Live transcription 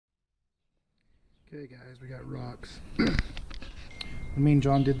Okay guys, we got rocks. Me and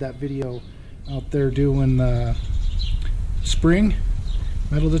John did that video out there doing spring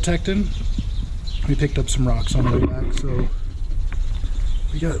metal detecting. We picked up some rocks on the way back, so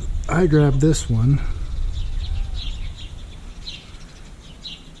I grabbed this one.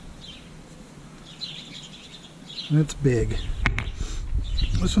 And it's big.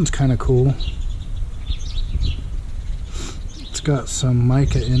 This one's kind of cool. It's got some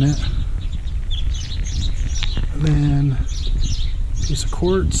mica in it. And then a piece of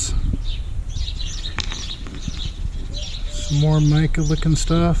quartz. Some more mica looking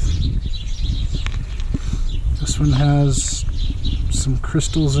stuff. This one has some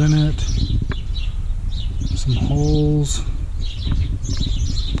crystals in it. Some holes.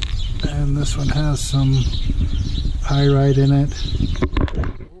 And this one has some pyrite in it.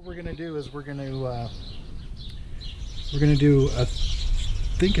 What we're gonna do is we're gonna do I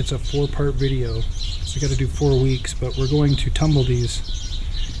think it's a 4-part video. So we got to do 4 weeks, but we're going to tumble these,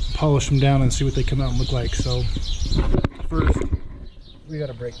 polish them down, and see what they come out and look like. So first, we got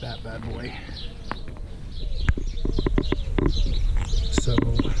to break that bad boy. So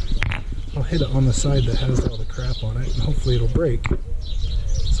I'll hit it on the side that has all the crap on it, and hopefully it'll break.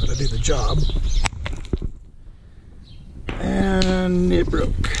 So that'll do the job. And it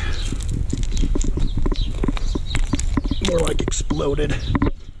broke. More like exploded.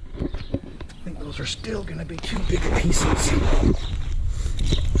 I think those are still going to be too big of pieces.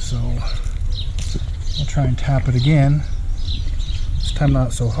 So I'll try and tap it again. This time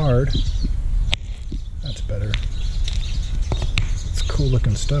not so hard. That's better. It's cool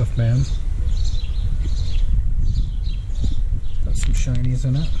looking stuff, man. Got some shinies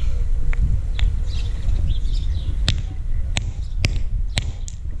in it.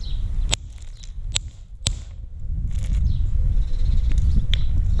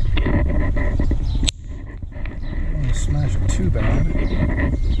 Smash it too bad.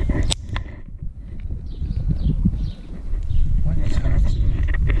 Might just have to.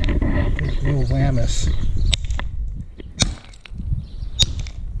 Take a little whammus.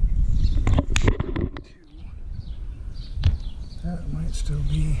 That might still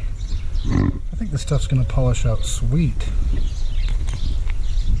be. I think this stuff's going to polish out sweet.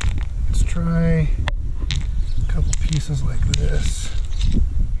 Let's try a couple pieces like this.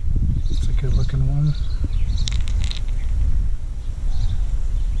 It's a good looking one.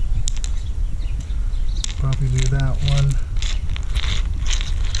 Probably do that one.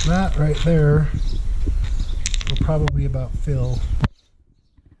 That right there will probably about fill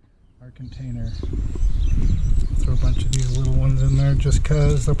our container. Throw a bunch of these little ones in there just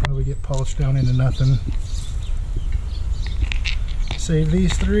because they'll probably get polished down into nothing. Save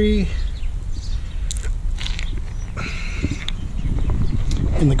these 3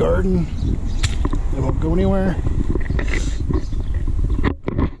 in the garden. They won't go anywhere.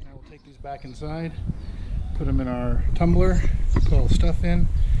 Now we'll take these back inside. Put them in our tumbler, put all the stuff in.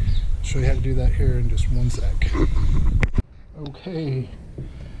 I'll show you how to do that here in just 1 sec. Okay,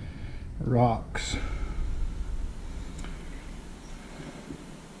 rocks.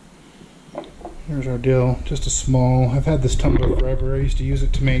 Here's our deal, just a small. I've had this tumbler forever. I used to use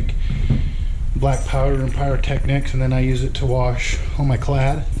it to make black powder and pyrotechnics, and then I use it to wash all my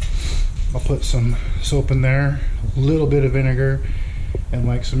clad. I'll put some soap in there, a little bit of vinegar, and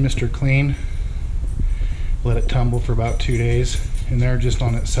like some Mr. Clean. Let it tumble for about 2 days in there just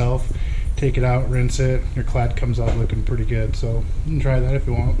on itself. Take it out, rinse it. Your clad comes out looking pretty good. So you can try that if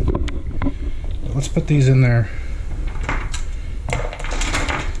you want. But let's put these in there.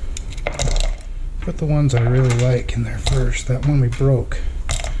 Put the ones I really like in there first. That one we broke,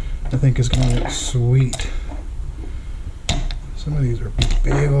 I think is going to look sweet. Some of these are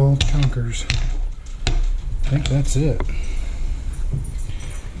big old chunkers. I think that's it.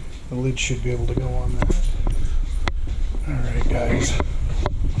 The lid should be able to go on that. Alright guys,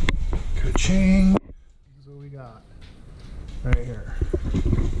 ka-ching. This is what we got right here.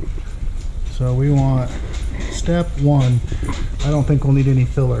 So we want step 1. I don't think we'll need any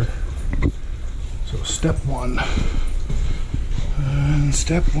filler. So step 1. And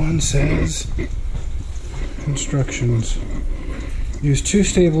step 1 says instructions. Use 2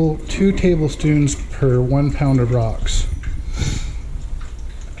 tablespoons per 1 pound of rocks.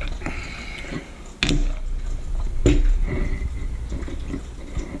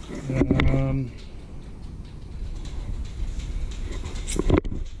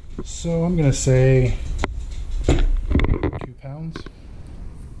 So I'm going to say 2 pounds.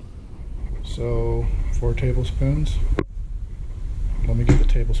 So 4 tablespoons. Let me get the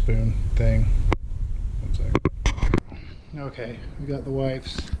tablespoon thing. 1 second. Okay, we got the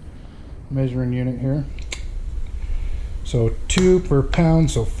wife's measuring unit here. So 2 per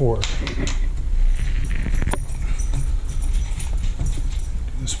pound, so 4.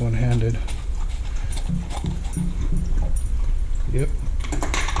 This one-handed. Yep.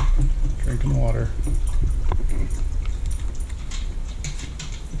 Drinking water.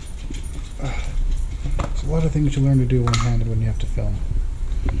 There's a lot of things you learn to do one-handed when you have to film.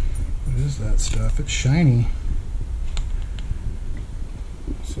 What is that stuff? It's shiny.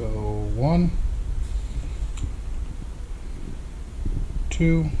 So 1,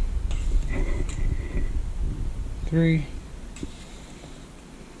 2, 3,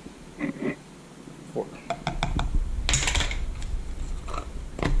 4.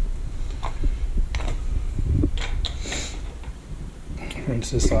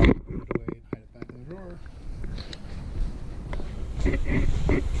 Rinse this off, put it away, and hide it back in the drawer.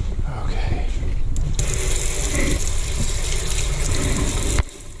 Okay.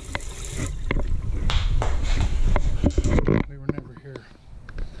 We were never here.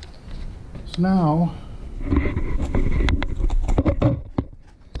 So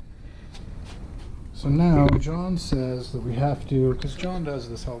now, John says that we have to, because John does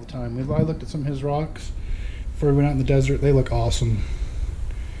this all the time. I looked at some of his rocks before we went out in the desert. They look awesome.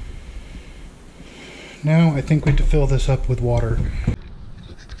 Now I think we have to fill this up with water.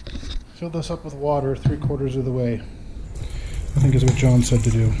 Fill this up with water 3/4 of the way, I think is what John said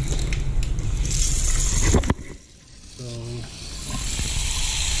to do. So,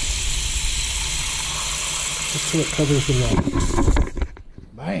 just so it covers the rock.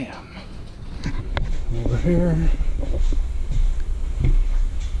 Bam! Over here.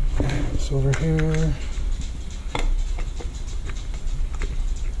 It's over here.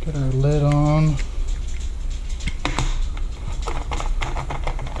 Get our lid on.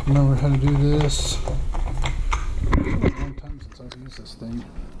 Remember how to do this. It's been a long time since I've used this thing.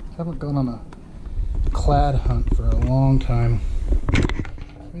 I haven't gone on a clad hunt for a long time.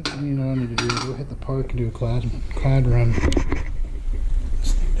 Maybe you know what I need to do is go hit the park and do a clad run.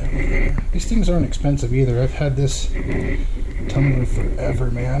 This thing down there. These things aren't expensive either. I've had this tumbler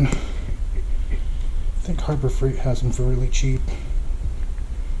forever, man. I think Harbor Freight has them for really cheap.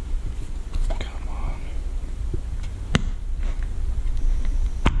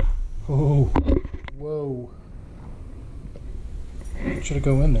 Oh, whoa. Should have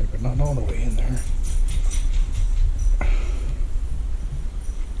go in there, but not all the way in there.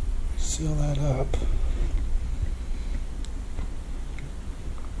 Seal that up.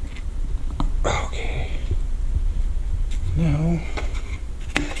 Okay. Now,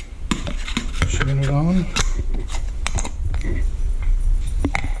 shutting it on.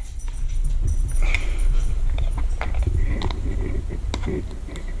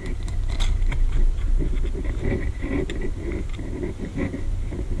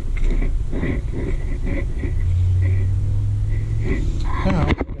 Now,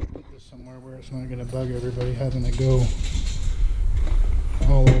 I'm going to put this somewhere where it's not going to bug everybody having to go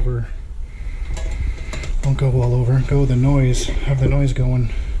all over. Don't go all over. Go the noise. Have the noise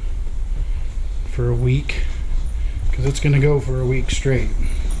going for a week. Because it's going to go for a week straight.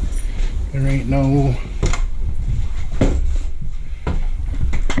 There ain't no...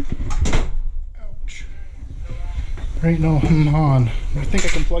 Ouch. There ain't no on. I think I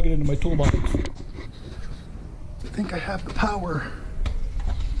can plug it into my toolbox. I think I have the power.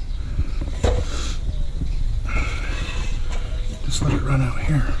 Just let it run out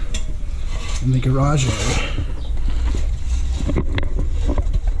here in the garage area.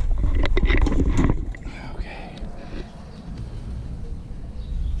 Okay.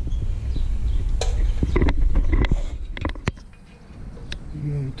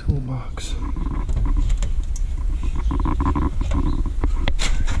 Yay, toolbox.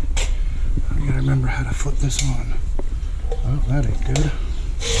 I gotta remember how to flip this on. Oh, that ain't good.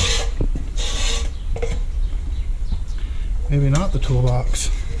 Maybe not the toolbox.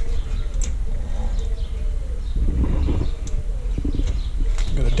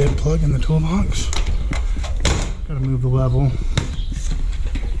 Got a dead plug in the toolbox. Gotta move the level.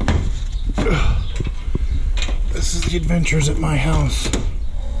 This is the adventures at my house.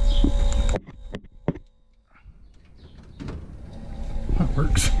 That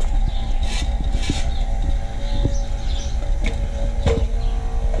works.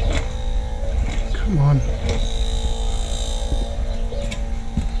 Come on.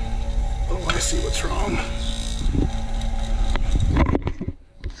 Oh, I see what's wrong.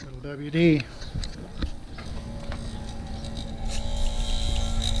 Little WD.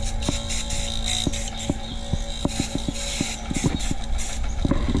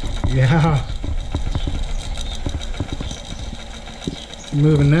 Yeah.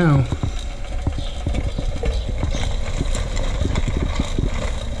 Moving now.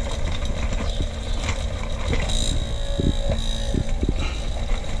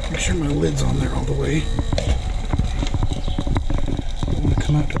 way. I don't want to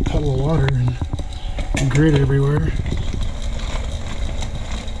come out to a puddle of water and grit everywhere.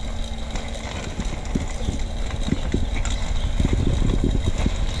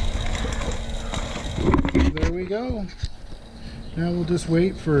 There we go. Now we'll just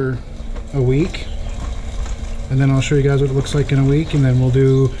wait for a week, and then I'll show you guys what it looks like in a week, and then we'll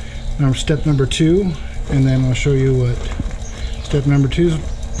do step number 2, and then I'll show you what step number 2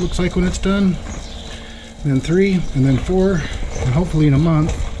 looks like when it's done, and then 3, and then 4, and hopefully in a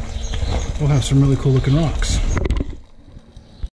month we'll have some really cool looking rocks.